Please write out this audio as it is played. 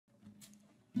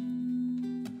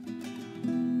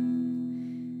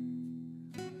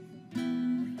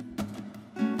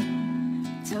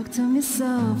Talk to me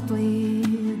softly,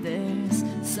 there's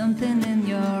something in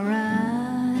your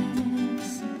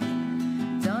eyes.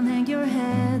 Don't hang your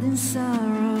head in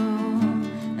sorrow,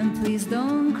 and please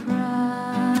don't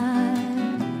cry.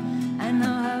 I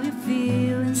know how you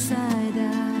feel inside,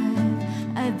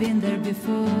 I've been there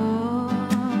before.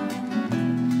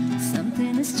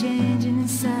 Something is changing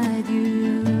inside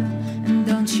you, and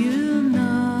don't you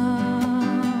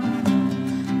know?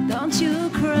 Don't you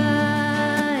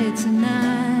cry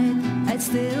tonight, I'd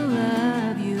still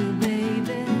love you,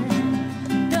 baby.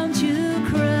 Don't you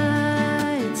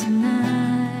cry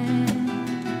tonight.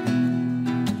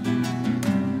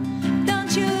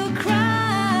 Don't you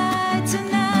cry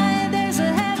tonight, there's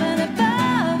a heaven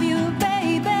above you,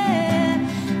 baby.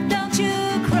 Don't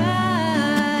you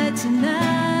cry tonight.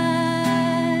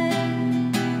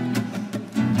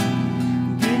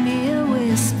 Give me a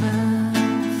whisper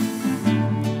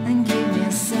and give me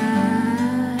a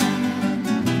sigh.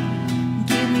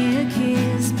 Give me a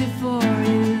kiss before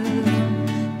you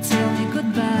tell me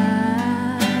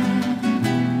goodbye.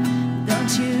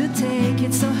 Don't you take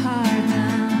it so hard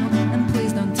now, and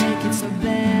please don't take it so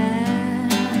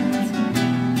bad.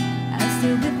 I'll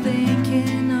still be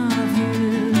thinking of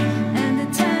you and the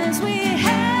times we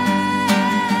had,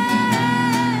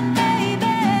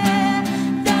 baby.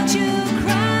 Don't you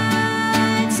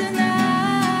cry tonight.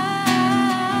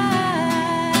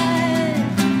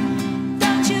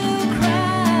 Don't you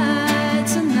cry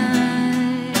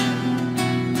tonight.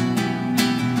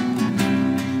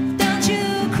 Don't you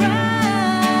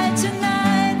cry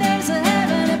tonight, there's a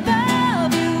heaven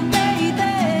above you,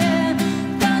 baby.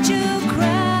 Don't you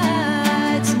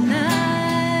cry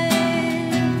tonight.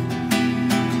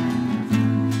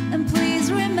 And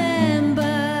please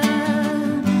remember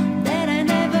that I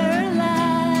never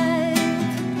lied.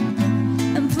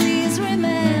 And please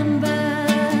remember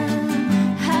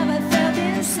how I felt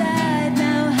inside.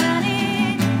 Now,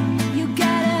 honey, you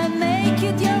gotta make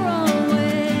it your own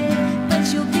way, but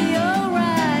you'll be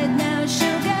alright now,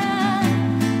 sugar.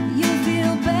 You'll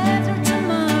feel better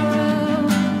tomorrow,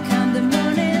 come the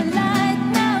morning light.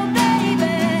 Now,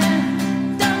 baby,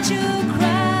 don't you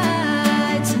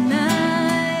cry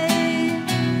tonight.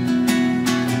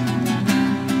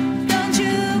 Don't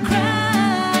you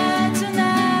cry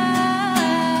tonight.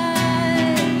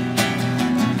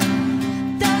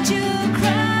 Don't you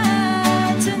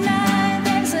cry tonight,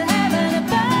 there's a heaven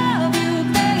above you,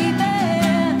 baby.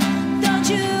 Don't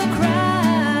you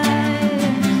cry,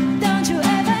 don't you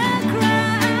ever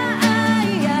cry.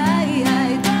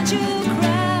 Don't you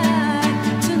cry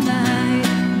tonight,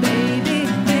 baby,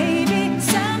 baby,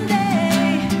 someday.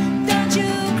 Don't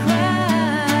you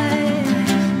cry,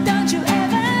 don't you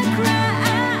ever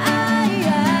cry.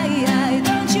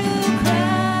 Don't you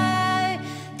cry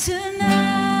tonight.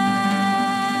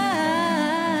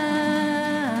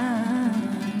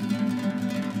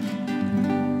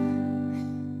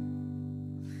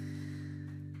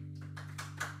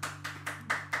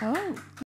 Oh.